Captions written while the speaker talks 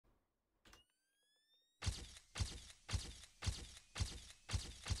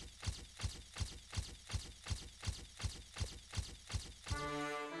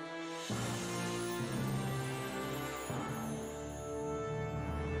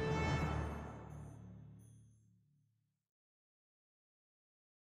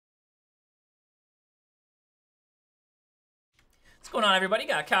What's going on, everybody?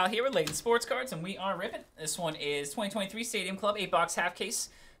 Got Kyle here with Layton Sports Cards, and we are ripping. This one is 2023 Stadium Club 8-box half case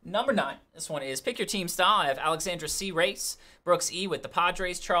number 9. This one is Pick Your Team Style. I have Alexandra C. Race, Brooks E. with the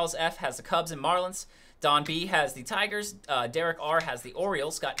Padres, Charles F. has the Cubs and Marlins, Don B. has the Tigers, Derek R. has the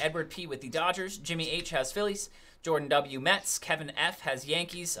Orioles, got Edward P. with the Dodgers, Jimmy H. has Phillies, Jordan W. Mets, Kevin F. has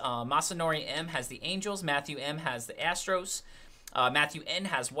Yankees, Masanori M. has the Angels, Matthew M. has the Astros, Matthew N.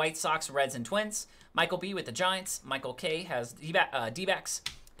 has White Sox, Reds, and Twins, Michael B. with the Giants, Michael K. has D-backs,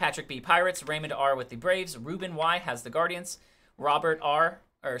 Patrick B. Pirates, Raymond R. with the Braves, Ruben Y. has the Guardians, Robert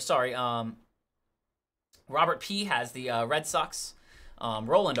P. has the Red Sox,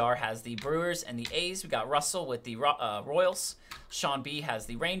 Roland R. has the Brewers and the A's. We got Russell with the Royals, Sean B. has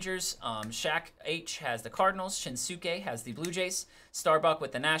the Rangers, Shaq H. has the Cardinals, Shinsuke has the Blue Jays, Starbuck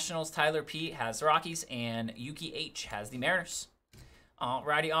with the Nationals, Tyler P. has the Rockies, and Yuki H. has the Mariners.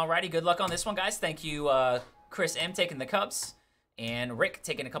 Alrighty. Good luck on this one, guys. Thank you, Chris M. taking the Cubs, and Rick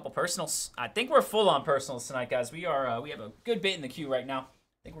taking a couple personals. I think we're full on personals tonight, guys. We are. We have a good bit in the queue right now.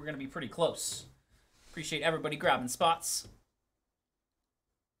 I think we're going to be pretty close. Appreciate everybody grabbing spots.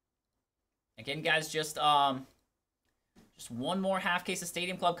 Again, guys, just one more half case of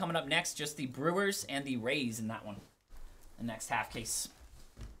Stadium Club coming up next. Just the Brewers and the Rays in that one. The next half case.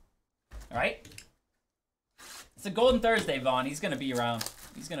 All right. It's a Golden Thursday, Vaughn. He's going to be around.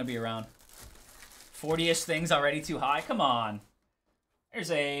 40-ish things already too high. Come on.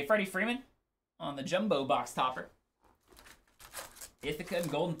 There's a Freddie Freeman on the Jumbo box topper. Ithaca and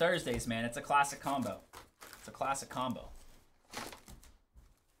Golden Thursdays, man. It's a classic combo.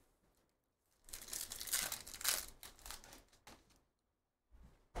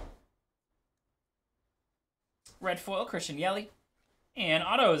 Red foil, Christian Yelich. And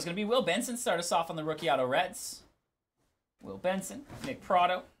auto is going to be Will Benson. Start us off on the rookie auto Reds. Will Benson, Nick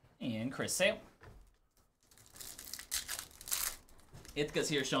Prado, and Chris Sale. Ithaca's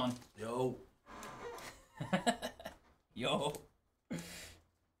here, Sean. Yo. Yo.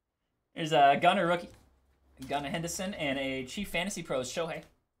 There's a Gunner rookie. Gunner Henderson, and a Chief Fantasy Pros Shohei.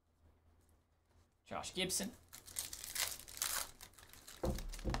 Josh Gibson.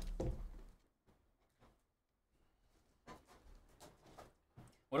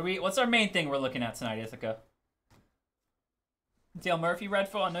 What's our main thing we're looking at tonight, Ithaca? Dale Murphy, red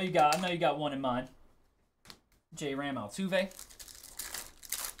foil. I know you got one in mind. J. Ram Altuve.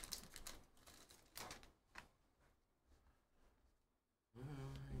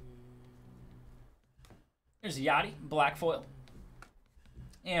 There's Yachty, black foil.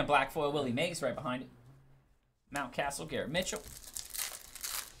 And black foil Willie Mays right behind it. Mount Castle, Garrett Mitchell.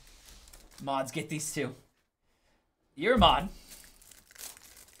 Mods, get these two. You're a mod.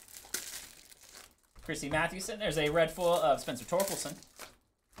 Chrissy Mathewson. There's a red foil of Spencer Torkelson.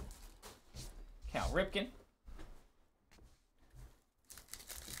 Cal Ripken.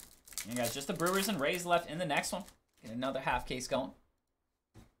 And guys, just the Brewers and Rays left in the next one. Get another half case going.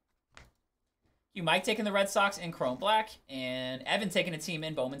 You Mike taking the Red Sox in Chrome Black. And Evan taking a team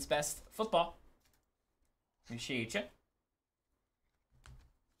in Bowman's Best Football. Appreciate you.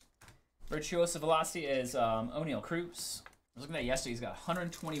 Virtuoso Velocity is O'Neal Cruz. I was looking at yesterday. He's got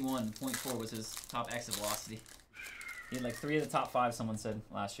 121.4 was his top exit velocity. He had like 3 of the top 5, someone said,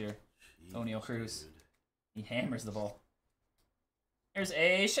 last year. O'Neal Cruz. He hammers the ball. There's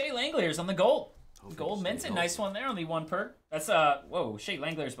a Shea Langeliers on the gold. Gold minted. Nice one there. Only 1 per. That's, whoa, Shea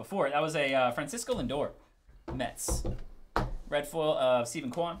Langeliers before. That was a Francisco Lindor. Mets. Red foil of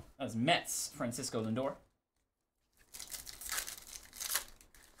Stephen Kwan. That was Mets. Francisco Lindor.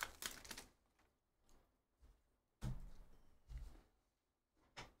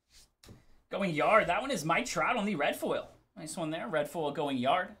 Going yard. That one is Mike Trout on the red foil. Nice one there. Red foil going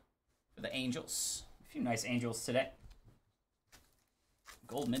yard for the Angels. A few nice Angels today.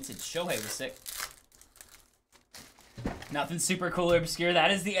 Gold minted Shohei was sick. Nothing super cool or obscure. That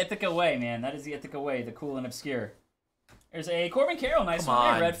is the Ithaca way, man. That is the Ithaca way. The cool and obscure. There's a Corbin Carroll. Nice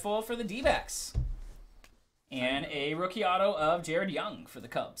one there. Red foil for the D-backs. And a rookie auto of Jared Young for the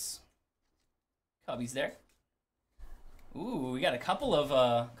Cubs. Cubbies there. Ooh, we got a couple of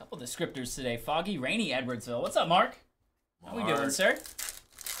descriptors today. Foggy, rainy, Edwardsville. What's up, Mark? How we doing, sir?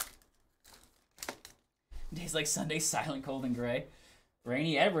 Days like Sunday, silent, cold, and gray.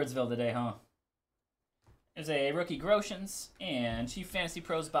 Rainy Edwardsville today, huh? There's a rookie Groshans and Chief Fantasy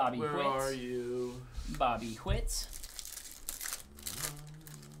Pros Bobby Whitt. Where are you? Bobby Whitt.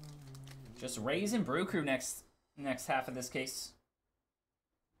 Just Rays and Brew Crew next half of this case.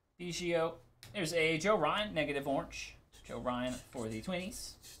 Biggio. There's a Joe Ryan, negative orange. Joe Ryan for the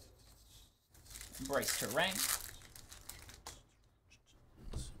Twinnies. Bryce Terang.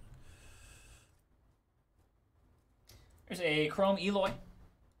 There's a Chrome Eloy.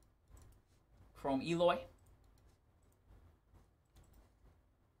 Chrome Eloy.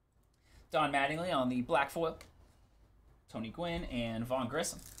 Don Mattingly on the black foil. Tony Gwynn and Vaughn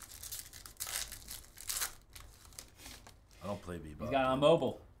Grissom. I don't play Bebop. He's got on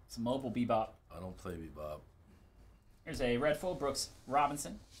mobile. It's a mobile Bebop. I don't play Bebop. There's a red foil Brooks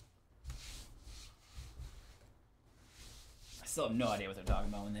Robinson. I still have no idea what they're talking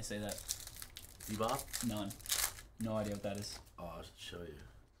about when they say that. Bebop? None. No idea what that is. Oh, I'll show you.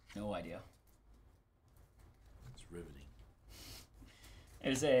 No idea. It's riveting.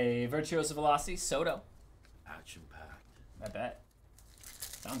 There's a Virtuoso Velocity Soto. Action packed. I bet.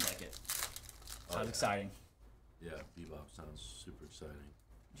 Sounds like it. Oh, Sounds exciting. Yeah, Bebop sounds super exciting.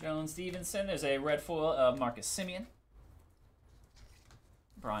 Jones Stevenson. There's a red foil of Marcus Simeon.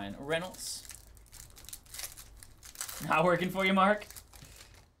 Brian Reynolds. Not working for you, Mark.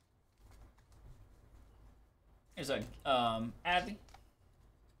 There's a Adley.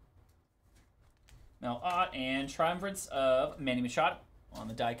 Mel Ott and Triumvirate of Manny Machado on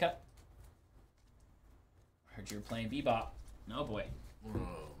the die cut. Heard you were playing Bebop. No boy. Oh,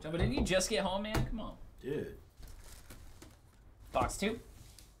 But didn't you just get home, man? Come on. dude. Box 2.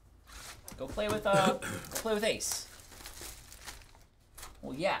 Go play with Ace.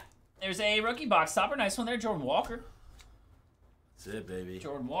 Well, yeah. There's a rookie box topper. Nice one there, Jordan Walker. That's it, baby.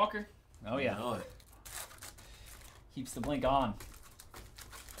 Jordan Walker. Oh yeah. You know it. Keeps the blink on.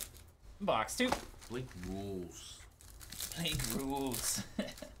 Box 2. Blink rules. Blink rules.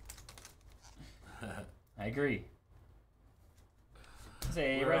 I agree. There's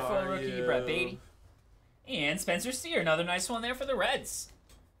a red foil rookie, Brett Beatty. And Spencer Steer. Another nice one there for the Reds.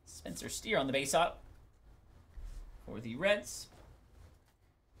 Spencer Steer on the base auto. For the Reds.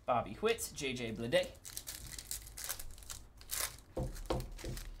 Bobby Witt, JJ Bleday.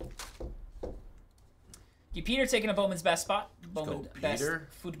 Guy Peter taking a Bowman's best spot. Bowman best Peter.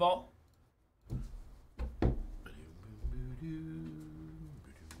 football.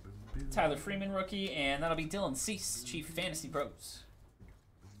 Tyler Freeman rookie, and that'll be Dylan Cease, Chief Fantasy Pros.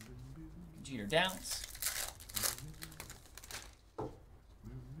 Jeter Downs.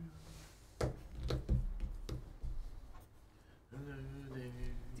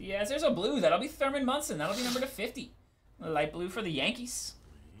 Diaz, there's a blue. That'll be Thurman Munson. That'll be number /50. Light blue for the Yankees.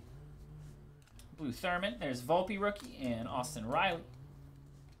 Blue Thurman. There's Volpe rookie and Austin Riley.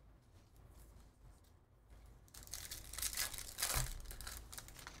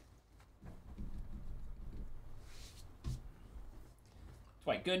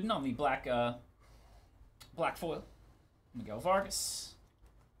 Dwight Gooden on the black foil. Miguel Vargas.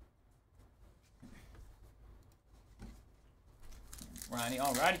 Ronnie,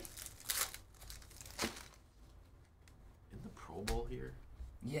 alrighty. In the Pro Bowl here?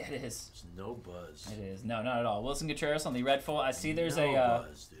 Yeah, it is. There's no buzz. It is. No, not at all. Wilson Contreras on the red foil. I see there's no a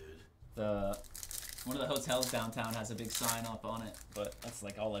buzz, dude. one of the hotels downtown has a big sign up on it, but that's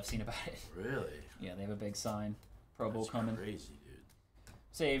like all I've seen about it. Really? Yeah, they have a big sign. Pro Bowl That's coming. crazy, dude.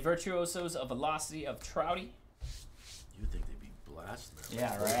 Say Virtuosos of Velocity of Trouty. You think they'd be blasting that?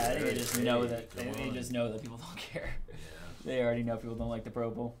 Yeah, right. I think they just know that they just know that people don't care. Yeah. They already know people don't like the Pro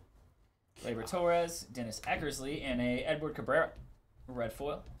Bowl. Labor Torres, Dennis Eckersley, and a Edward Cabrera. Red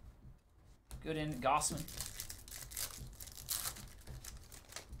foil. Gooden, Gossman.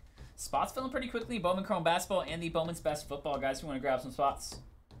 Spots filling pretty quickly. Bowman Chrome Basketball and the Bowman's Best Football. Guys who want to grab some spots.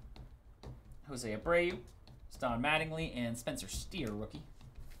 Jose Abreu, Don Mattingly, and Spencer Steer, rookie.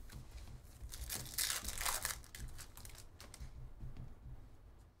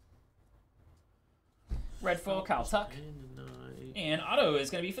 Red foil, Kyle Tuck. And auto is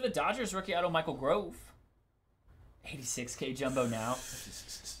going to be for the Dodgers, rookie auto, Michael Grove. 86K jumbo now.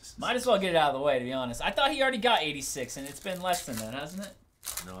 Might as well get it out of the way, to be honest. I thought he already got 86, and it's been less than that, hasn't it?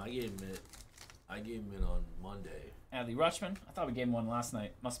 No, I gave him it on Monday. Adley Rutschman. I thought we gave him one last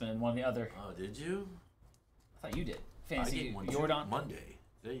night. Must have been in one of the other. Oh, did you? I thought you did. I Fantasy gave one Jordan, Monday.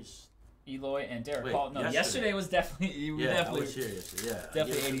 Today's Eloy, and Derek Wait, Paul. No, yesterday was definitely. You were yeah, definitely I was here yesterday. Yeah,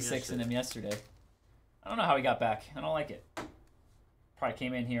 definitely 86 in him yesterday. I don't know how he got back. I don't like it. Probably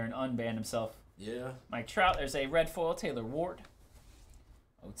came in here and unbanned himself. Yeah. Mike Trout. There's a red foil, Taylor Ward.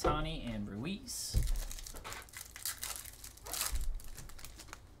 Otani and Ruiz.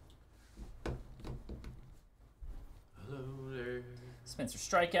 Hello there. Spencer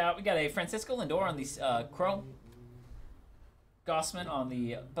strikeout. We got a Francisco Lindor on the chrome. Gossman on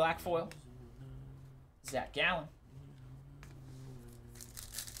the black foil. Zach Gallen.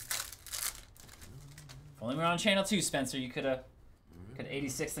 If only we were on channel 2, Spencer, you could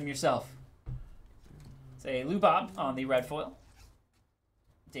 86 them yourself. Say Lou Bob on the red foil.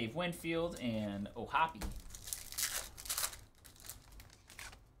 Dave Winfield and Ohapi.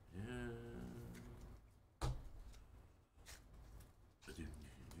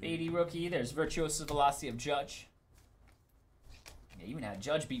 Beatty rookie. There's Virtuoso Velocity of Judge. Yeah, even had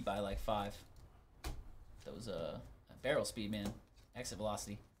Judge beat by like 5. That was a barrel speed, man. Exit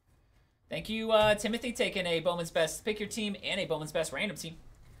velocity. Thank you, Timothy, taking a Bowman's Best Pick Your Team and a Bowman's Best Random Team.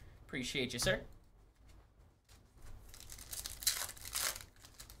 Appreciate you, sir.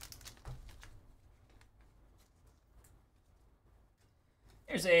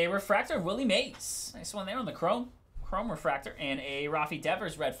 There's a refractor of Willie Mays. Nice one there on the chrome refractor. And a Rafi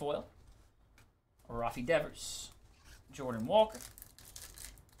Devers red foil. Or Rafi Devers. Jordan Walker.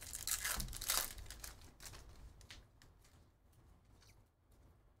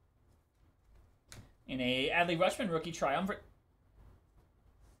 And a Adley Rutschman rookie triumvirate.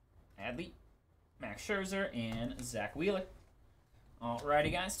 Adley, Max Scherzer, and Zach Wheeler.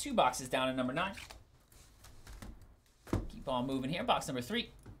 Alrighty, guys. 2 boxes down at number 9. Keep on moving here. Box number 3.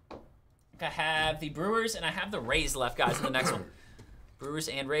 I have the Brewers and I have the Rays left, guys, in the next one. Brewers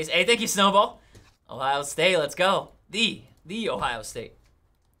and Rays. Hey, thank you, Snowball. Ohio State, let's go. The Ohio State.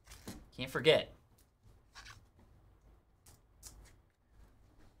 Can't forget.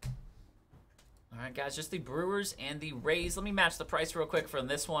 All right, guys, just the Brewers and the Rays. Let me match the price real quick for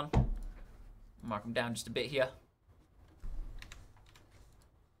this one. Mark them down just a bit here.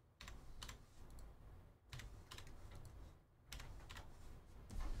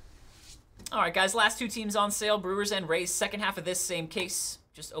 All right, guys, last 2 teams on sale, Brewers and Rays. Second half of this same case.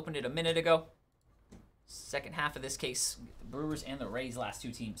 Just opened it a minute ago. Second half of this case, the Brewers and the Rays, last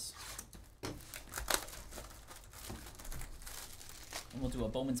 2 teams. And we'll do a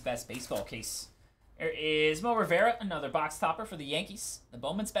Bowman's Best baseball case. There is Mo Rivera, another box topper for the Yankees. The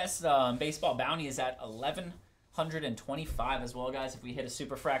Bowman's Best baseball bounty is at $1,125 as well, guys. If we hit a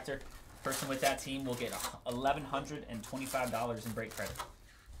superfractor, person with that team will get $1,125 in break credit.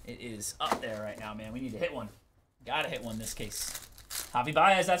 It is up there right now, man. We need to hit one. Gotta hit one this case. Javi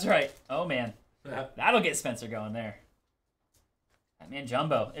Baez, that's right. Oh, man. That'll get Spencer going there. That man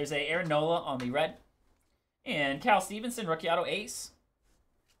Jumbo. There's a Aaron Nola on the red. And Cal Stevenson, rookie auto ace.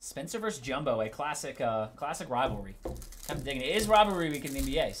 Spencer versus Jumbo, a classic rivalry. I'm digging it. It is rivalry week in the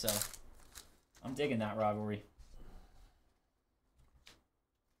NBA, so I'm digging that rivalry.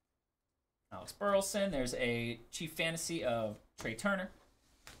 Alex Burleson. There's a Chief Fantasy of Trey Turner.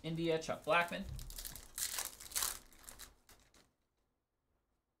 India, Chuck Blackman.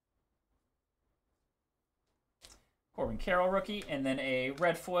 Corbin Carroll rookie, and then a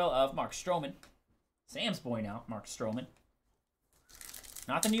red foil of Mark Stroman. Sam's boy now, Mark Stroman.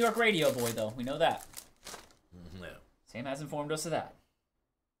 Not the New York radio boy, though. We know that. No. Sam has informed us of that.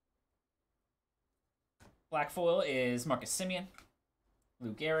 Black foil is Marcus Semien,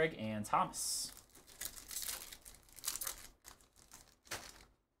 Lou Gehrig, and Thomas.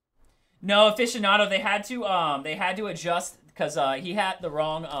 No, aficionado. They had to adjust because he had the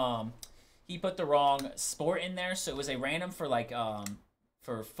wrong he put the wrong sport in there, so it was a random for like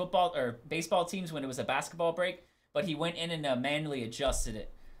for football or baseball teams when it was a basketball break. But he went in and manually adjusted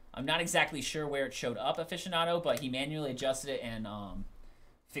it. I'm not exactly sure where it showed up, aficionado, but he manually adjusted it and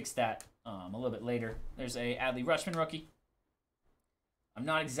fixed that a little bit later. There's a Adley Rutschman rookie. I'm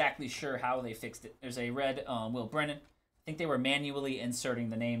not exactly sure how they fixed it. There's a red Will Brennan. I think they were manually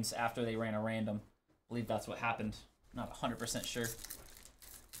inserting the names after they ran a random. I believe that's what happened. Not 100% sure.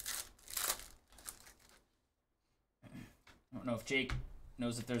 I don't know if Jake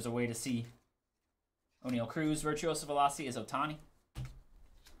knows if there's a way to see. O'Neal Cruz, Virtuoso Velocity is Otani.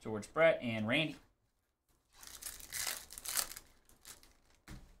 George Brett, and Randy.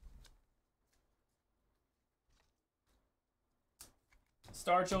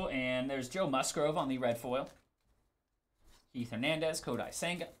 Stargell, and there's Joe Musgrove on the red foil. Keith Hernandez, Kodai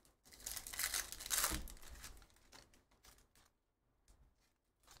Senga.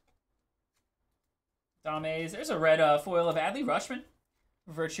 Dames, there's a red foil of Adley Rutschman.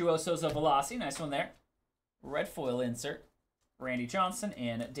 Virtuosos of Velocity, nice one there. Red foil insert. Randy Johnson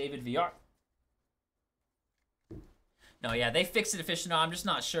and David Villar. No, yeah, they fixed it, aficionado. I'm just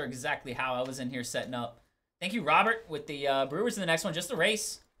not sure exactly how. I was in here setting up. Thank you, Robert, with the Brewers in the next one. Just the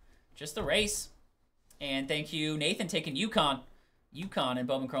race. Just the race. And thank you, Nathan, taking UConn. UConn in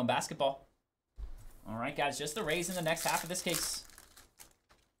Bowman Chrome basketball. All right, guys, just the Rays in the next half of this case.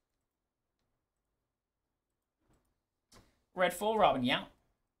 Red full, Robin Yount.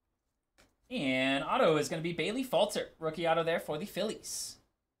 And auto is going to be Bailey Falter. Rookie auto there for the Phillies.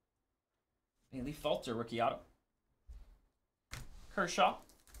 Bailey Falter, rookie auto. Kershaw.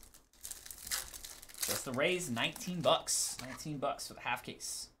 Just the Rays, $19. $19 for the half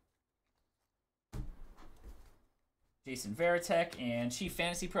case. Jason Varitek and Chief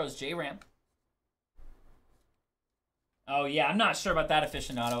Fantasy Pros J-Ram. Oh, yeah, I'm not sure about that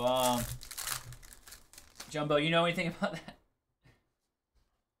aficionado. Jumbo, you know anything about that?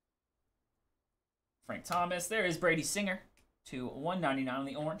 Frank Thomas. There is Brady Singer to 199 on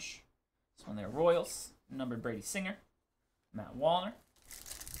the orange. This one there, Royals. Numbered Brady Singer. Matt Wallner.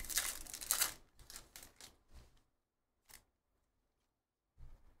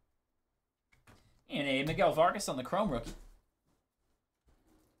 And a Miguel Vargas on the Chrome rookie.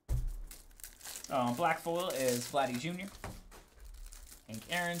 Black foil is Vladdy Jr. Hank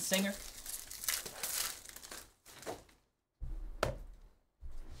Aaron, Singer.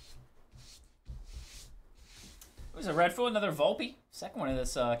 There's a red foil, another Volpe. Second one of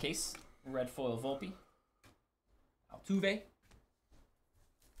this case. Red foil Volpe. Altuve.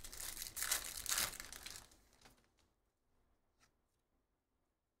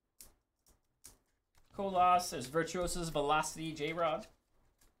 Colas. There's Virtuosos Velocity J-Rod.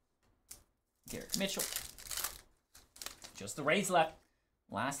 Garrett Mitchell. Just the Rays left.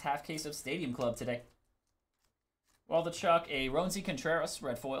 Last half case of Stadium Club today. Waldichuk, a Ronzi Contreras,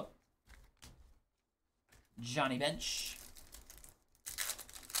 red foil. Johnny Bench.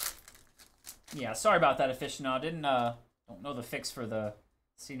 Yeah, sorry about that, aficionado. Don't know the fix for the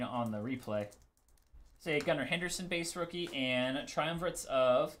Cena on the replay. Say Gunnar Henderson base rookie and triumvirates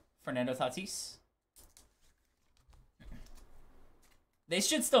of Fernando Tatis. They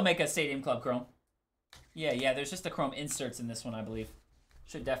should still make a Stadium Club Chrome. Yeah, there's just the Chrome inserts in this one, I believe.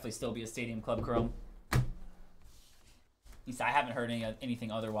 Should definitely still be a Stadium Club Chrome. At least I haven't heard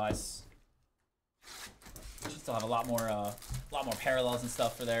anything otherwise. Should still have a lot more parallels and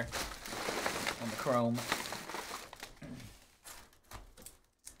stuff for there on the Chrome.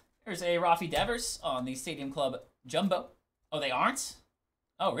 There's a Rafi Devers on the Stadium Club Jumbo. Oh, they aren't?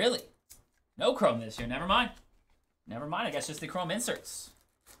 Oh, really? No Chrome this year. Never mind. Never mind. I guess just the Chrome inserts.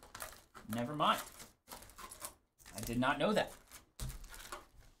 Never mind. I did not know that.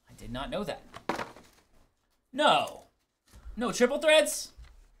 I did not know that. No. No triple threads?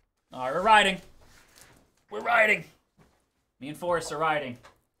 All right, we're riding. We're riding. Me and Forrest are riding.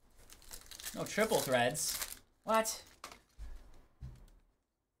 No triple threads. What?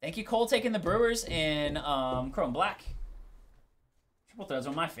 Thank you, Cole, taking the Brewers in Chrome Black. Triple threads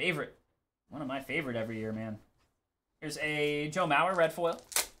are my favorite. One of my favorite every year, man. Here's a Joe Mauer red foil.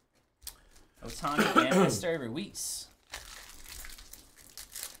 Otani and Esther Ruiz.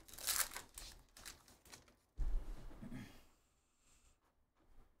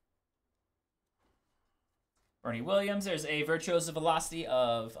 Bernie Williams. There's a Virtuoso Velocity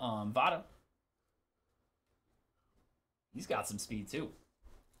of Votto. He's got some speed, too.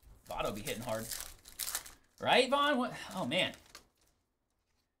 Votto be hitting hard. Right, Vaughn? What? Oh, man.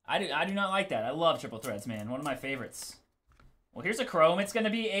 I do not like that. I love triple threads, man. One of my favorites. Well, here's a Chrome. It's going to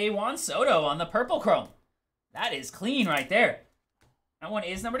be a Juan Soto on the purple Chrome. That is clean right there. That one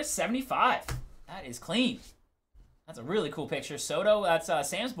is numbered to 75. That is clean. That's a really cool picture. Soto, that's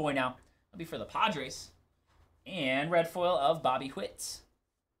Sam's boy now. That'll be for the Padres. And red foil of Bobby Witt.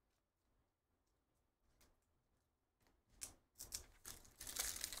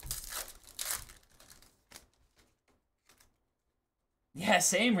 Yeah,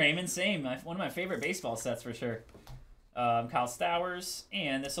 same, Raymond, same. One of my favorite baseball sets for sure. Kyle Stowers,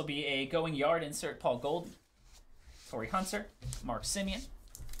 and this will be a going yard insert. Paul Goldie, Torrey Hunter, Mark Semien.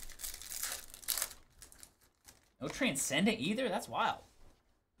 No Transcendent either. That's wild.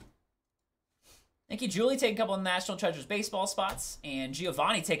 Thank you, Julie, taking a couple of National Treasures baseball spots, and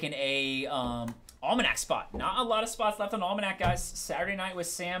Giovanni taking a Almanac spot. Not a lot of spots left on Almanac, guys. Saturday night with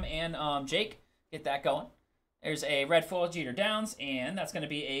Sam and Jake. Get that going. There's a red foil Jeter Downs, and that's going to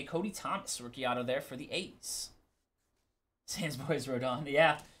be a Cody Thomas rookie auto there for the A's. Sam's boys Rodon.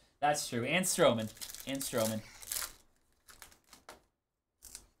 Yeah, that's true. And Stroman.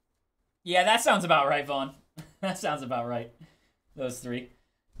 Yeah, that sounds about right, Vaughn. That sounds about right. Those three.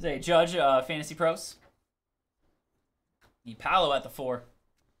 There's a Judge Fantasy Pros. Need Paolo at the 4.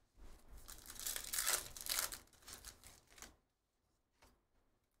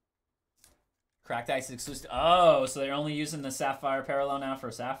 Cracked Ice exclusive. Oh, so they're only using the Sapphire parallel now for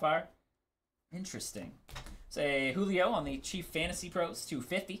Sapphire? Interesting. Say Julio on the Chief Fantasy Pros,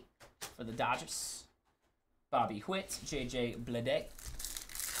 250 for the Dodgers. Bobby Witt, JJ Bleday.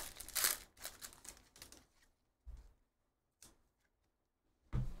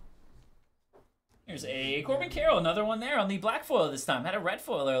 Here's a Corbin Carroll, another one there on the black foil this time. Had a red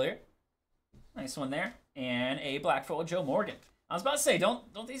foil earlier. Nice one there. And a black foil Joe Morgan. I was about to say, don't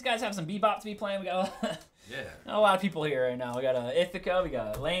these guys have some bebop to be playing? We got a lot of people here right now. We got Ithaca, we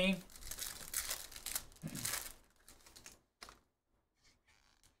got Lane.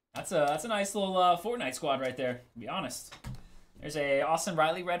 That's a nice little Fortnite squad right there, to be honest. There's a Austin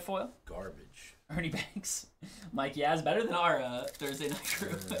Riley red foil. Garbage. Ernie Banks. Mike Yaz, better than our Thursday night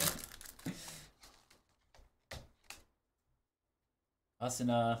crew. Us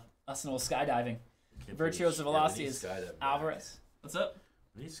and a little skydiving. Virtuoso Velocity is Alvarez. What's up?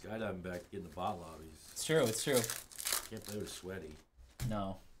 We need skydiving back to get in the bot lobbies. It's true, it's true. Can't play with Sweaty.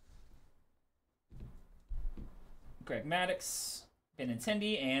 No. Greg Maddox,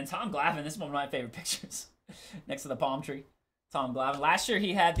 Benintendi, and Tom Glavine. This is one of my favorite pictures. Next to the palm tree. Tom Glavine. Last year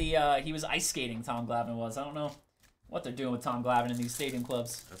he had the he was ice skating, Tom Glavine was. I don't know what they're doing with Tom Glavine in these stadium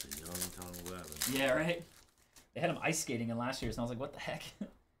clubs. That's a young Tom Glavine. Yeah, right? They had him ice skating in last year's, and I was like, what the heck?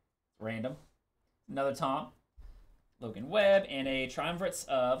 Random. Another Tom. Logan Webb, and a triumvirate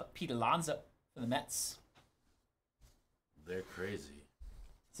of Pete Alonso for the Mets. They're crazy.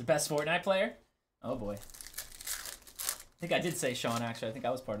 It's the best Fortnite player? Oh, boy. I think I did say Sean, actually. I think I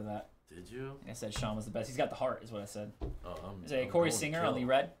was part of that. Did you? I said Sean was the best. He's got the heart, is what I said. Oh, There's a Corey Singer on the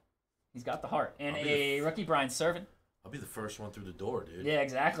red. He's got the heart. And a rookie Brian Servant. I'll be the first one through the door, dude. Yeah,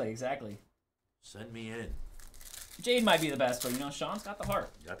 exactly, exactly. Send me in. Jade might be the best, but, you know, Sean's got the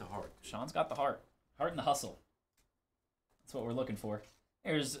heart. You got the heart. Dude. Sean's got the heart. Heart and the hustle. That's what we're looking for.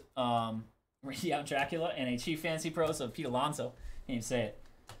 There's Yount Dracula and a Chief Fantasy Pros of Pete Alonso. Can't even say it.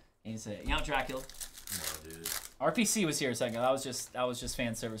 Can't even say it. Yount Dracula. Come on, dude. RPC was here a second. That was just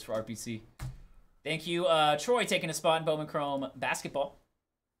fan service for RPC. Thank you, Troy, taking a spot in Bowman Chrome basketball.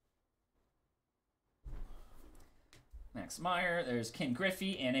 Max Meyer. There's Ken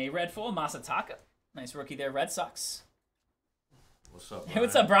Griffey and a red full Masataka. Nice rookie there, Red Sox. What's up, Brian? Hey,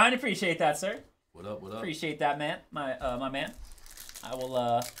 what's up, Brian? Appreciate that, sir. What up, what up? Appreciate that, man. My man. I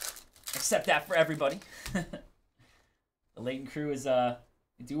will accept that for everybody. The Layton crew is they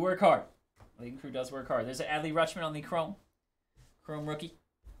do work hard. Layton crew does work hard. There's an Adley Rutschman on the Chrome rookie.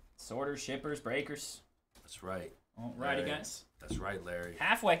 Sorters, shippers, breakers. That's right. Alrighty, Larry. guys. That's right, Larry.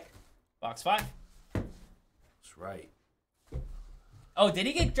 Halfway. Box 5. That's right. Oh, did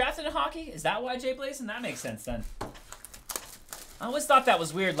he get drafted in hockey? Is that why Jay Blazin? That makes sense then. I always thought that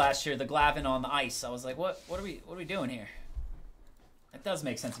was weird last year, the Glavin on the ice. I was like, what are we doing here? That does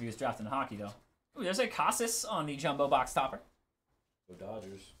make sense if he was drafted in hockey, though. Ooh, there's a Casas on the jumbo box topper. Go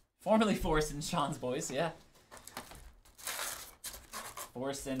Dodgers. Formerly Forrest and Sean's boys, yeah.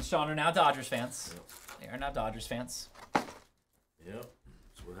 Forrest and Sean are now Dodgers fans. Yep. They are now Dodgers fans. Yep.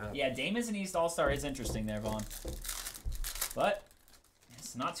 That's what happened. Yeah, Dame as an East All-Star is interesting there, Vaughn. But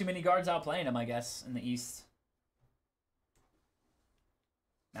it's not too many guards out playing him, I guess, in the East.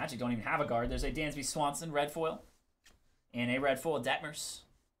 Magic don't even have a guard. There's a Dansby Swanson red foil. And a red foil Detmers.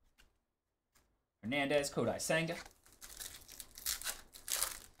 Hernandez, Kodai Senga.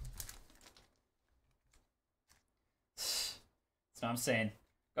 That's what I'm saying.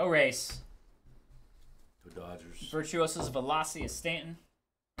 Go Rays. Go Dodgers. Virtuosos Velocity is Stanton.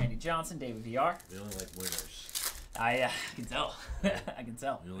 Randy Johnson, David VR. We only like winners. I can tell. I can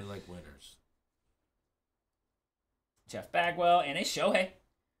tell. We only like winners. Jeff Bagwell and a Shohei.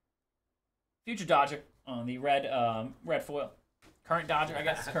 Future Dodger on the red foil. Current Dodger, I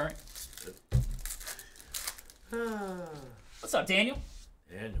guess. Current. What's up, Daniel?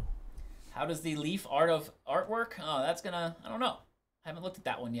 Daniel. How does the Leaf art work? Oh, that's gonna... I don't know. I haven't looked at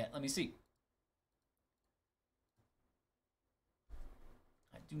that one yet. Let me see.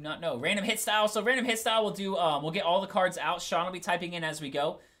 I do not know. Random hit style. So random hit style, we'll do... we'll get all the cards out. Sean will be typing in as we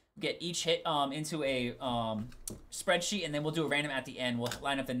go. Get each hit into a spreadsheet, and then we'll do a random at the end. We'll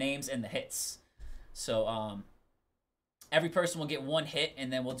line up the names and the hits. So every person will get one hit,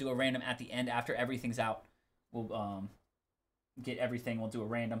 and then we'll do a random at the end after everything's out. We'll get everything. We'll do a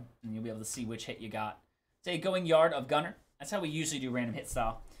random, and you'll be able to see which hit you got. Say going yard of Gunner. That's how we usually do random hit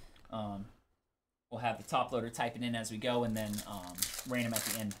style. We'll have the top loader typing in as we go, and then random at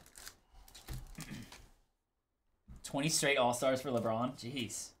the end. 20 straight All-Stars for LeBron.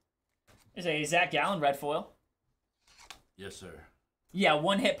 Jeez. There's a Zach Gallen red foil. Yes, sir. Yeah,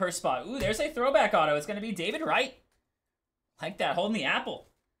 one hit per spot. Ooh, there's a throwback auto. It's going to be David Wright. Like that, holding the apple.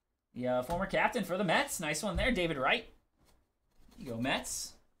 The former captain for the Mets. Nice one there, David Wright. You go,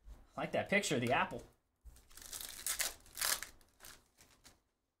 Mets. I like that picture of the apple.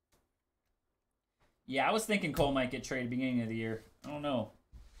 Yeah, I was thinking Cole might get traded beginning of the year. I don't know.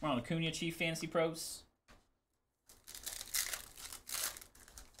 We're on Acuna, Chief Fantasy Pros.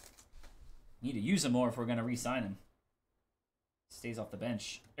 Need to use him more if we're going to re-sign him. Stays off the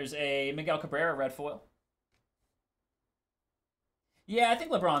bench. There's a Miguel Cabrera red foil. Yeah, I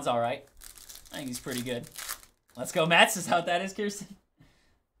think LeBron's all right. I think he's pretty good. Let's go, Mets. Is how that is, Kirsten.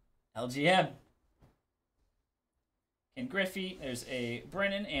 LGM. Ken Griffey. There's a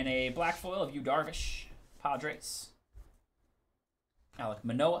Brennan and a black foil of Yu Darvish. Padres. Alek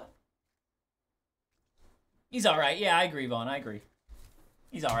Manoah. He's all right. Yeah, I agree, Vaughn. I agree.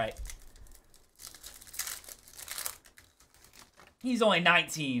 He's all right. He's only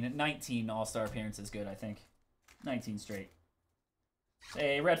 19. 19 All-Star appearances good, I think. 19 straight.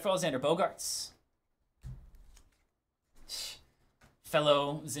 A red foil, Xander Bogaerts.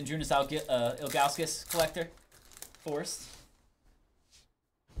 Fellow Zydrunas Ilgauskas collector. Forrest.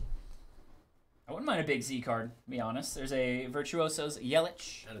 I wouldn't mind a big Z card, to be honest. There's a Virtuoso's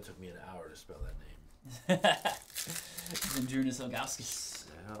Yelich. And it took me an hour to spell that name. Zydrunas Ilgauskas.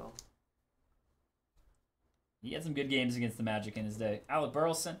 Hell. He had some good games against the Magic in his day. Alec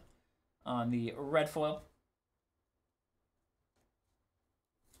Burleson on the red foil.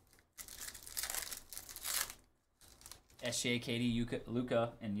 SJ, KD,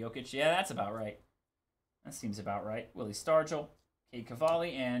 Luka, and Jokic. Yeah, that's about right. That seems about right. Willie Stargell, Cade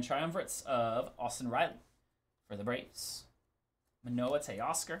Cavalli, and triumvirates of Austin Riley for the Braves. Manoah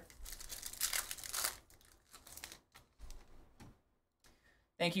Teoscar.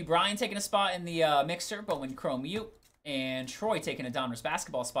 Thank you, Brian, taking a spot in the mixer, but when Chrome Mute, and Troy taking a Donruss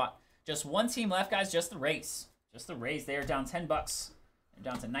basketball spot. Just one team left, guys. Just the Rays. Just the Rays. They are down $10. They're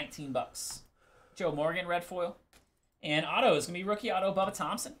down to $19. Joe Morgan, red foil. And auto is going to be rookie auto Bubba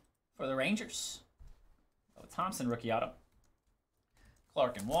Thompson for the Rangers. Bubba Thompson, rookie auto.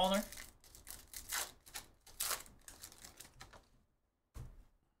 Clark and Wallner.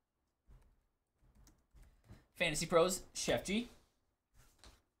 Fantasy Pros, Chef G.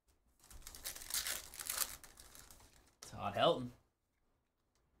 Todd Helton.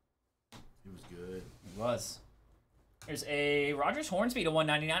 He was good. He was. There's a Rogers Hornsby to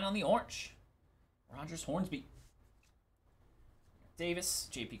 199 on the orange. Rogers Hornsby. Davis,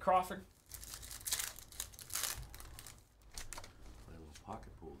 J.P. Crawford. A little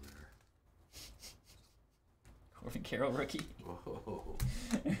pocket pool there. Corbin Carroll, rookie. Whoa.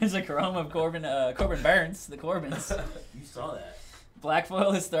 There's a chrome of Corbin Burns, the Corbins. You saw that. Black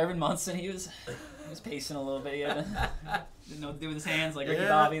foil is Thurman Munson. He was pacing a little bit. He didn't know what to do with his hands, like Ricky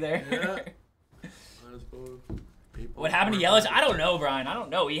Bobby there. Yeah. What happened to Yelich? I don't know, Brian. I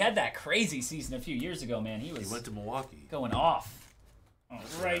don't know. He had that crazy season a few years ago, man. He went to Milwaukee. Going off.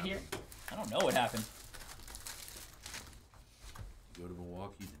 Right here. I don't know what happened. You go to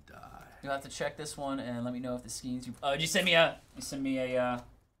Milwaukee to die. You'll have to check this one and let me know if the schemes. Did you send me a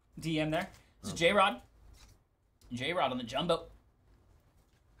DM there? This is J-Rod. J-Rod on the jumbo.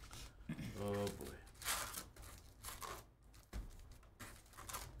 Oh boy.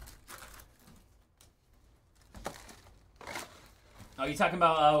 Oh, you talking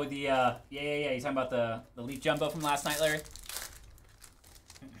about the yeah. You talking about the Leaf jumbo from last night, Larry?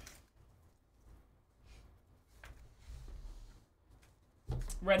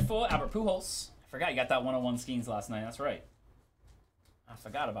 Red full, Albert Pujols. I forgot you got that 101 schemes last night. That's right. I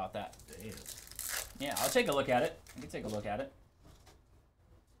forgot about that. Damn. Yeah, I'll take a look at it. I can take a look at it.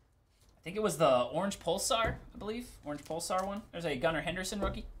 I think it was the Orange Pulsar, I believe. Orange Pulsar one. There's a Gunnar Henderson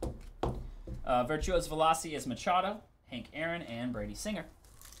rookie. Virtuo's Velocity is Machado, Hank Aaron, and Brady Singer.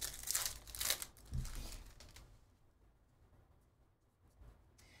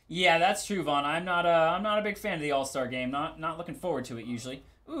 Yeah, that's true, Vaughn. I'm not a big fan of the All-Star game. Not looking forward to it usually.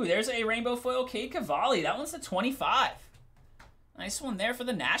 Ooh, there's a rainbow foil Cade Cavalli. That one's a 25. Nice one there for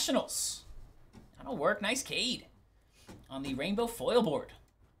the Nationals. That'll work. Nice Cade on the rainbow foil board.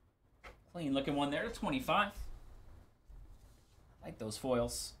 Clean looking one there to 25. I like those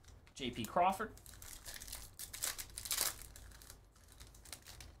foils. J.P. Crawford.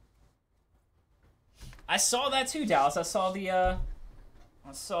 I saw that too, Dallas. I saw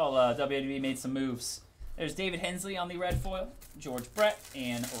WWE made some moves. There's David Hensley on the red foil, George Brett,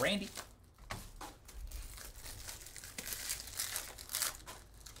 and Randy.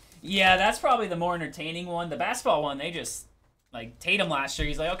 Yeah, that's probably the more entertaining one. The basketball one, they just like Tatum last year.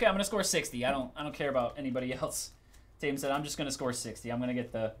 He's like, okay, I'm gonna score 60. I don't care about anybody else. Tatum said, I'm just gonna score 60. I'm gonna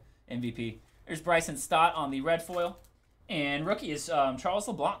get the MVP. There's Bryson Stott on the red foil, and rookie is Charles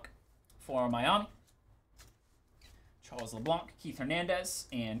LeBlanc for Miami. Charles LeBlanc, Keith Hernandez,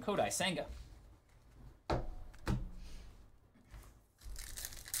 and Kodai Senga.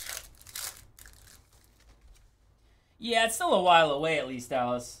 Yeah, it's still a while away at least,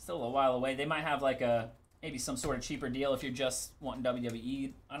 Dallas. Still a while away. They might have like maybe some sort of cheaper deal if you're just wanting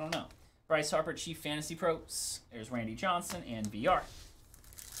WWE. I don't know. Bryce Harper, Chief Fantasy Pros. There's Randy Johnson and VR.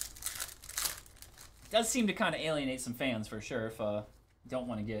 Does seem to kind of alienate some fans for sure if you don't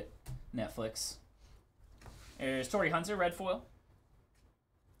want to get Netflix. There's Torrey Hunter, red foil.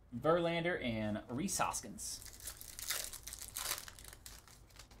 Verlander and Rhys Hoskins.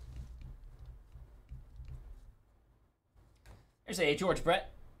 There's a George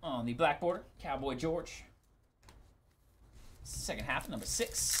Brett on the black border. Cowboy George. Second half, number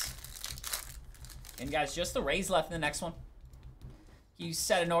 6. And guys, just the Rays left in the next one. Hugh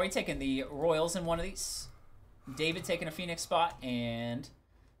Satanori taking the Royals in one of these. David taking a Phoenix spot. And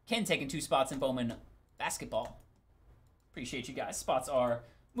Ken taking 2 spots in Bowman basketball. Appreciate you guys. Spots are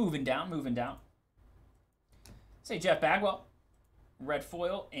moving down, moving down. Say Jeff Bagwell. Red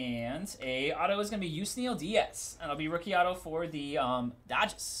foil. And a auto is going to be Yusniel Diaz. And it'll be rookie auto for the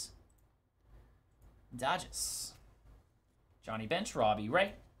Dodgers. Dodgers. Johnny Bench, Robbie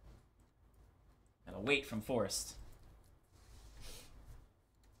Ray. And a wait from Forrest.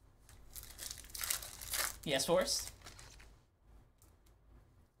 Yes, Forrest.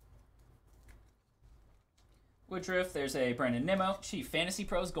 Woodruff, there's a Brandon Nimmo. Chief Fantasy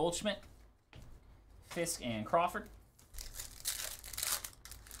Pros, Goldschmidt. Fisk and Crawford.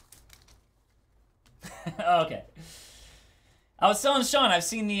 Okay. I was telling Sean, I've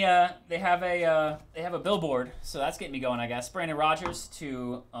seen the they have a billboard, so that's getting me going, I guess. Brandon Rogers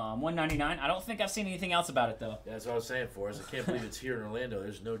to $199. I don't think I've seen anything else about it though. Yeah, that's what I was saying, Forrest. I can't believe it's here in Orlando.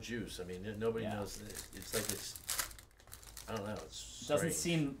 There's no juice. I mean, nobody knows. It's like it's. I don't know. It's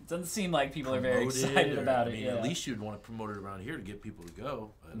doesn't seem like people are very excited about it. I mean, yeah. At least you'd want to promote it around here to get people to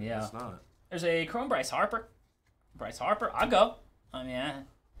go. But yeah, it's not. There's a Chrome Bryce Harper. Bryce Harper, I'll go. I mean,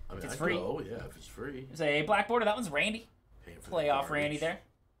 it's free. Go, yeah, if it's free. There's a black border. That one's Randy. Playoff Randy there.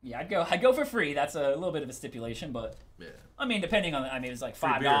 Yeah, I'd go for free. That's a little bit of a stipulation, but yeah. I mean, depending on, I mean, it was like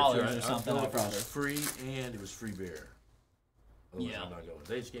 $5 or something. It was free and it was free beer. Otherwise, yeah, I'm not going.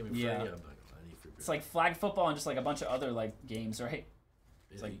 They just gave me free. Yeah. I'm not going. I need free beer. It's like flag football and just like a bunch of other like games, right?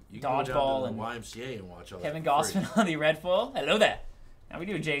 It's like you dodgeball and YMCA and watch all Kevin Gossman on the red foil. Hello there. How we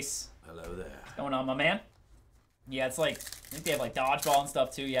doing, Jace? Hello there. What's going on, my man? Yeah, it's like I think they have like dodgeball and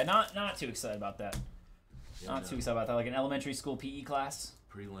stuff too. Yeah, not too excited about that. Yeah, not too excited about that. Like an elementary school PE class.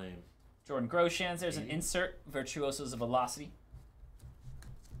 Pretty lame. Jordan Groshans. There's an insert. Virtuosos of Velocity.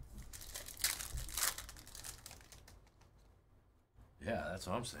 Yeah, that's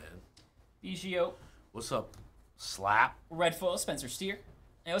what I'm saying. Biggio. What's up, Slap? Red foil. Spencer Steer.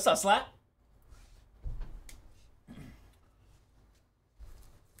 Hey, what's up, Slap?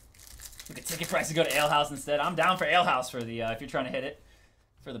 Look at ticket price to go to Ale House instead. I'm down for Ale House for the if you're trying to hit it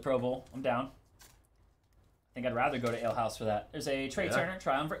for the Pro Bowl. I'm down. I think I'd rather go to Ale House for that. There's a Trey Turner,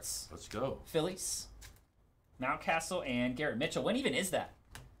 Triumvirates. Let's go. Phillies. Mountcastle and Garrett Mitchell. When even is that?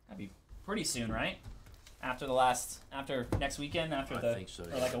 That'd be pretty soon, right? After next weekend, I think so,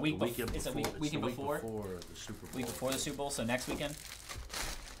 or like a week before. It's a weekend before. The Super Bowl. Week before the Super Bowl, so next weekend.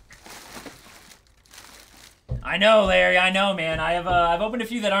 I know, Larry. I know, man. I've opened a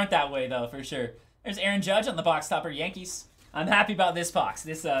few that aren't that way though, for sure. There's Aaron Judge on the box topper, Yankees. I'm happy about this box.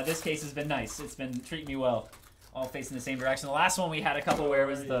 This case has been nice. It's been treating me well. All facing the same direction. The last one we had a couple where it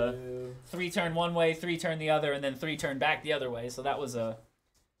was the 3-turn one way, 3-turn the other, and then 3-turn back the other way. So that was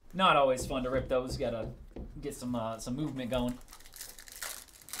not always fun to rip those. Got to get some movement going.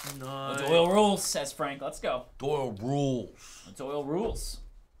 Nice. Doyle rules, says Frank. Let's go. Doyle rules. Doyle rules.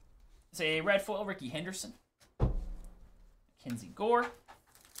 It's a red foil, Ricky Henderson. Kinsey Gore.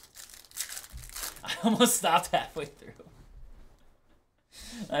 I almost stopped halfway through.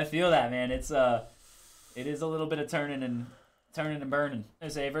 I feel that, man. It is a little bit of turning and burning.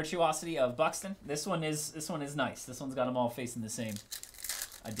 There's a Virtuosity of Buxton. This one is nice. This one's got them all facing the same.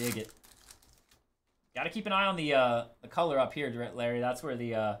 I dig it. Got to keep an eye on the color up here, Larry. That's where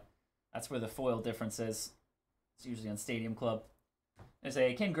the foil difference is. It's usually on Stadium Club. There's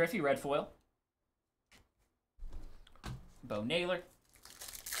a Ken Griffey red foil. Bo Naylor.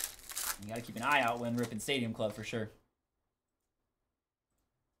 You got to keep an eye out when ripping Stadium Club for sure.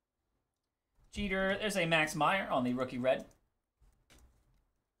 Jeter. There's a Max Meyer on the rookie red.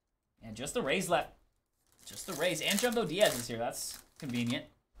 And just the Rays left. Just the Rays. And Jumbo Diaz is here. That's convenient.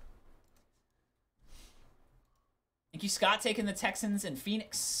 Thank you, Scott, taking the Texans and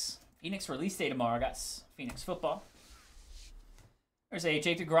Phoenix. Phoenix release day tomorrow, guys. Phoenix football. There's a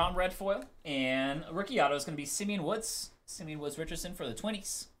Jake DeGrom red foil. And a rookie auto is going to be Simeon Woods. Simeon Woods Richardson for the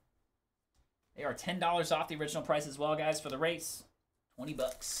 20s. They are $10 off the original price as well, guys, for the race.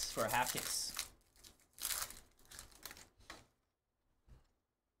 $20 for a half case.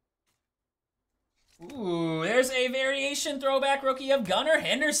 Ooh, there's a variation throwback rookie of Gunnar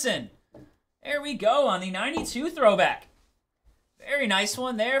Henderson. There we go on the 92 throwback. Very nice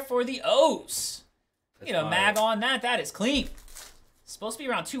one there for the O's. Get a mag on that. That is clean. Supposed to be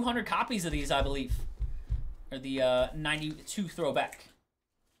around 200 copies of these, I believe. Or the 92 throwback.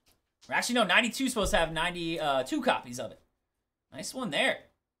 Or actually, no, 92 is supposed to have 92 copies of it. Nice one there.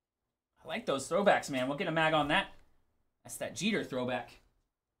 I like those throwbacks, man. We'll get a mag on that. That's that Jeter throwback.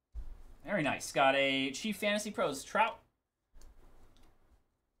 Very nice. Got a Chief Fantasy Pros Trout.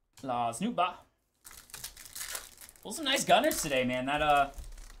 La Snoopba. Pulled some nice gunners today, man. That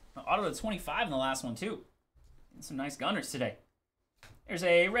auto to 25 in the last one, too. And some nice gunners today. There's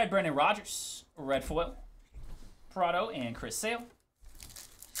a red Brendan Rodgers, red foil, Prado, and Chris Sale.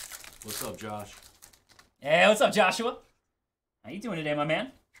 What's up, Josh? Hey, what's up, Joshua? How you doing today, my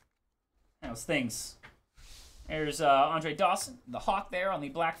man? How's things? There's Andre Dawson, the Hawk there on the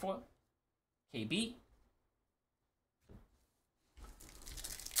black foil. KB.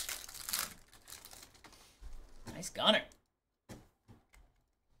 Nice gunner.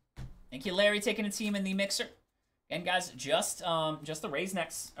 Thank you, Larry, taking a team in the mixer. And guys, just the Rays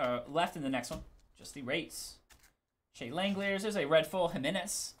next, left in the next one. Just the Rays. Shea Langoliers. There's a red full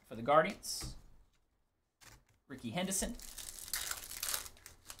Jimenez for the Guardians. Ricky Henderson.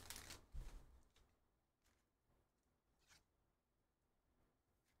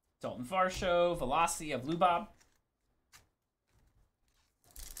 Dalton Varsho, Velocity of Lubob.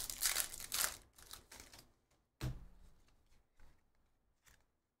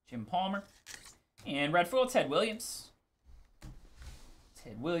 Jim Palmer. And red foil, Ted Williams.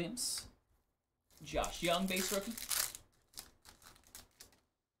 Ted Williams. Josh Young, base rookie.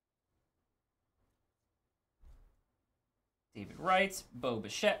 David Wright, Bo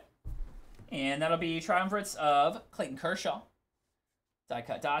Bichette. And that'll be triumvirates of Clayton Kershaw. Die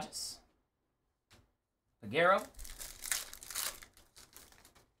cut Dodges. Pagero.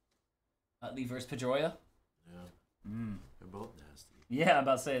 Utley versus Pedroia. Yeah. They're both nasty. Yeah, I'm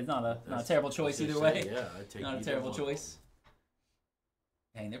about to say it's not a terrible choice either way. Yeah, I'd take not a terrible choice.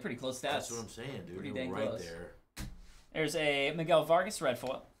 Dang, they're pretty close stats. That's what I'm saying, dude. Pretty They're dang right close. there. There's a Miguel Vargas red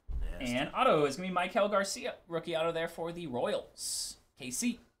foil. Nasty. And auto is going to be Michael Garcia. Rookie auto there for the Royals.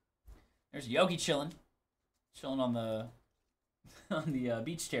 KC. There's Yogi chilling. Chilling on the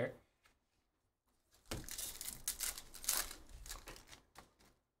beach chair.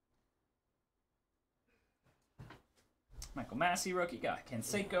 Michael Massey rookie. Got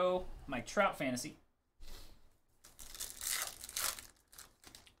Canseco. Mike Trout fantasy.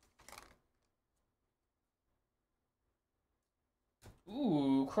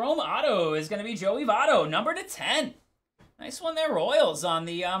 Ooh, Chrome Auto is going to be Joey Votto, number to 10. Nice one there, Royals on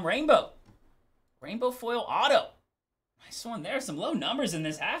the Rainbow. Rainbow Foil Auto. Nice one there. Some low numbers in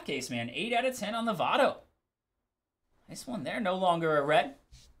this half case, man. 8 out of 10 on the Votto. Nice one there. No longer a red.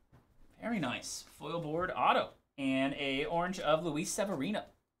 Very nice. Foil board Auto. And a orange of Luis Severino.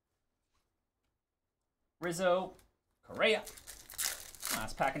 Rizzo. Correa.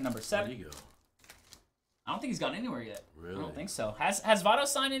 Last pack in number 7. Where'd he go? I don't think he's gone anywhere yet. Really? I don't think so. Has Votto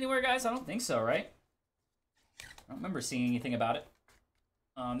signed anywhere, guys? I don't think so, right? I don't remember seeing anything about it.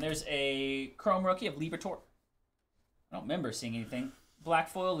 There's a Chrome rookie of Libertor. I don't remember seeing anything. Black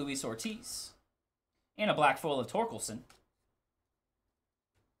foil, Luis Ortiz. And a black foil of Torkelson.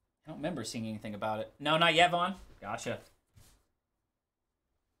 I don't remember seeing anything about it. No, not yet, Vaughn. Gotcha.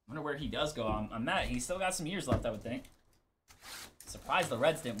 Wonder where he does go. I'm mad. He's still got some years left, I would think. Surprised the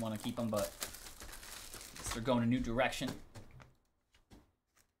Reds didn't want to keep him, but they're going a new direction.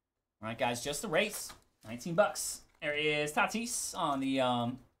 All right, guys, just the race. 19 bucks. There is Tatis on the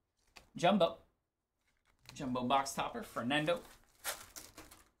Jumbo. Jumbo box topper, Fernando.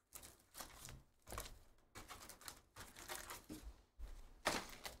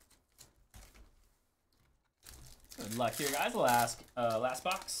 Good luck here, guys. Last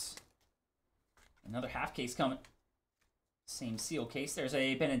box. Another half case coming. Same seal case. There's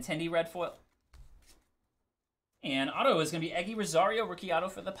a Benintendi red foil. And auto is going to be Eggy Rosario, rookie auto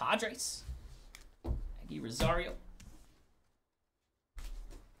for the Padres. Eggy Rosario.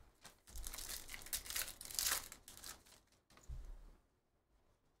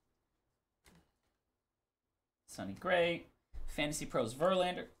 Sonny Gray. Fantasy Pros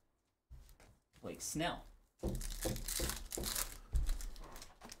Verlander. Blake Snell.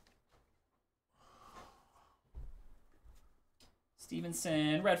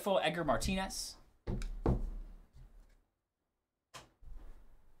 Stevenson. Red full Edgar Martinez.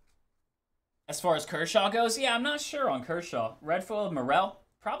 As far as Kershaw goes, yeah, I'm not sure on Kershaw. Red foil of Morel.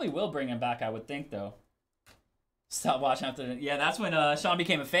 Probably will bring him back, I would think, though. Stop watching after... Yeah, that's when Sean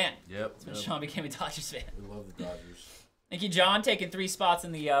became a fan. Yep. That's when Sean became a Dodgers fan. We love the Dodgers. Thank you, John, taking 3 spots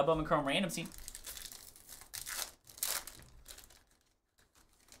in the Bowman Chrome random team.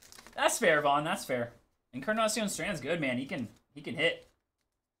 That's fair, Vaughn. That's fair. Encarnacion Strand's good, man. He can hit.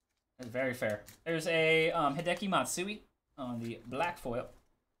 That's very fair. There's a Hideki Matsui on the black foil.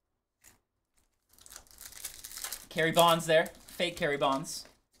 Carry Bonds there. Fake Carry Bonds.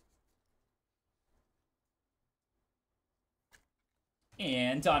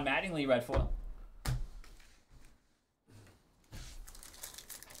 And Don Mattingly, red foil.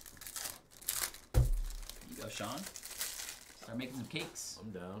 You go, Sean. Start making some cakes.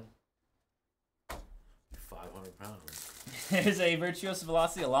 I'm down. 500 pounds. There's a Virtuoso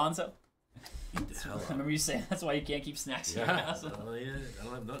Velocity Alonso. Eat the hell out. I remember you saying that's why you can't keep snacks in your Yeah, house. I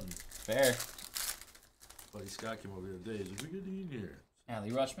don't have nothing. Fair. Buddy Scott came over the other day. He's like, "We get to eat in here.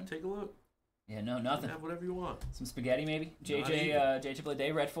 Adley Rutschman. Take a look. Yeah, no, You nothing. can have whatever you want. Some spaghetti, maybe. Not JJ Triple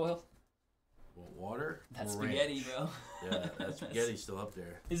Day, red foil. Want water? That's or spaghetti, ranch? bro. Yeah, that spaghetti's still up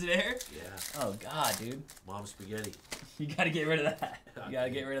there. Is it there? Yeah. Oh, God, dude. Mom's spaghetti. You got to get rid of that. You got to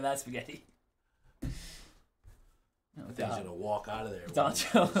get rid of that spaghetti. Oh, I think he's gonna walk out of there.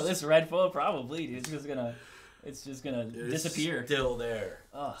 Doncho, this red foil, probably, dude. It's just gonna It's disappear. Still there.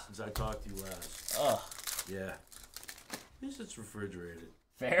 Ugh. Since I talked to you last. Ugh. Yeah. At least it's refrigerated.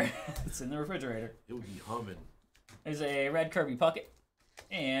 Fair. It's in the refrigerator. It would be humming. There's a red Kirby Puckett.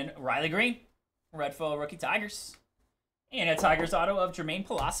 And Riley Green. Red foil rookie Tigers. And a Tigers auto of Jermaine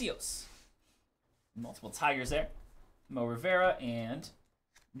Palacios. Multiple Tigers there. Mo Rivera and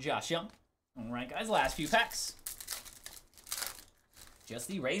Josh Young. All right, guys, last few packs. Just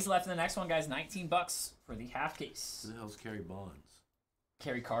the Rays left in the next one, guys. $19 for the half case. Who the hell's Kerry Bonds?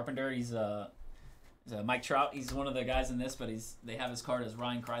 Kerry Carpenter, he's a Mike Trout. He's one of the guys in this, but they have his card as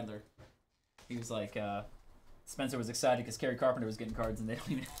Ryan Kreidler. He was like, Spencer was excited because Kerry Carpenter was getting cards, and they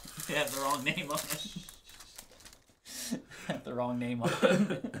don't even they have the wrong name on it. Have the wrong name on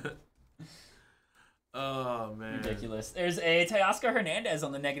it. Oh, man. Ridiculous. There's a Teoscar Hernandez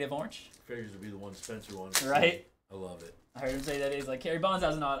on the negative orange. Figures to be the one Spencer wanted. Right? I love it. I heard him say that he's like, Kerry Bonds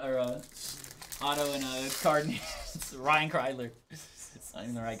has an auto and a card. It's Ryan Kreidler. It's not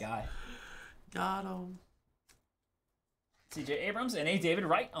even the right guy. Got him. C.J. Abrams and a David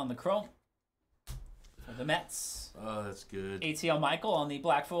Wright on the chrome for the Mets. Oh, that's good. ATL Michael on the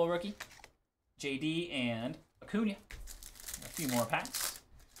black foil rookie. JD and Acuna. A few more packs.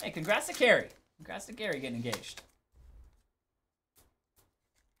 Hey, congrats to Kerry. Congrats to Gary getting engaged.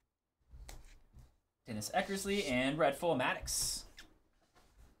 Dennis Eckersley and red foil Maddox.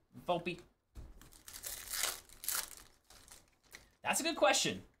 Volpe. That's a good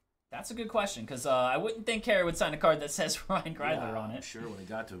question. That's a good question, because I wouldn't think Kerry would sign a card that says Ryan Kreidler on it. I'm sure when he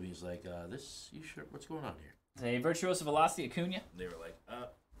got to him, he's like, you sure? What's going on here? It's a Virtuoso Velocity Acuna. They were like,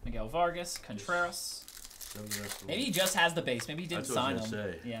 Miguel Vargas, Contreras. Maybe he just has the base. Maybe he didn't sign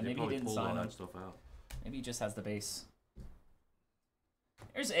them. Yeah, maybe he didn't sign them. Stuff out. Maybe he just has the base.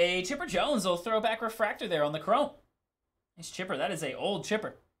 There's a Chipper Jones, little throwback refractor there on the chrome. Nice Chipper. That is a old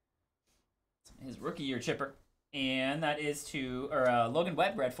Chipper. His rookie year Chipper. And that is to Logan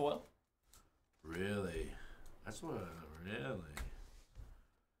Webb, red foil. Really? That's what. Really?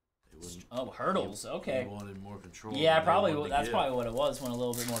 Oh, hurdles. Okay. They wanted more control. Yeah, probably. That's probably what it was. Went a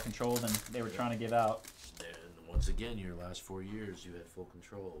little bit more control than they were trying to give out. And once again, your last 4 years, you had full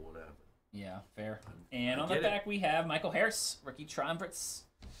control of what happened. Yeah, fair. And on the back, we have Michael Harris, rookie triumvirates,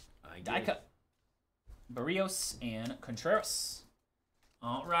 die cut, Barrios, and Contreras.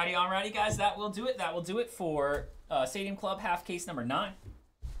 Alrighty, guys. That will do it. That will do it for Stadium Club half case number 9.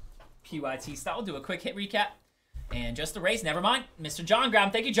 PYT style. We'll do a quick hit recap. And just the Rays. Never mind. Mr. John, grab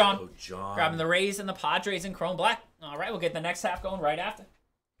him. Thank you, John. Oh, John. Grabbing the Rays and the Padres in chrome black. All right, we'll get the next half going right after.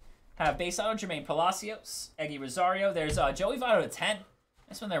 Have base auto Jermaine Palacios, Eggy Rosario. There's Joey Votto to 10.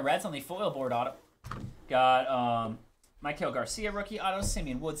 This one there, Reds on the foil board auto. Got Michael Garcia rookie auto,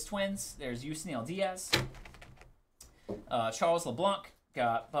 Simeon Woods twins. There's Yusniel Diaz. Charles LeBlanc.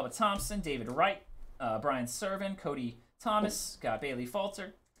 Got Bubba Thompson, David Wright, Brian Servin, Cody Thomas. Got Bailey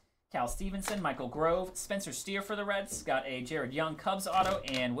Falter, Cal Stevenson, Michael Grove, Spencer Steer for the Reds. Got a Jared Young Cubs auto,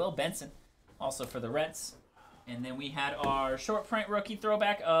 and Will Benson also for the Reds. And then we had our short print rookie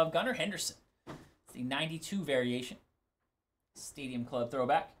throwback of Gunnar Henderson. It's the 92 variation. Stadium Club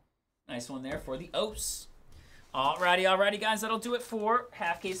throwback. Nice one there for the O's. Alrighty, guys. That'll do it for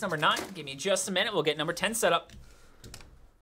half case number 9. Give me just a minute. We'll get number 10 set up.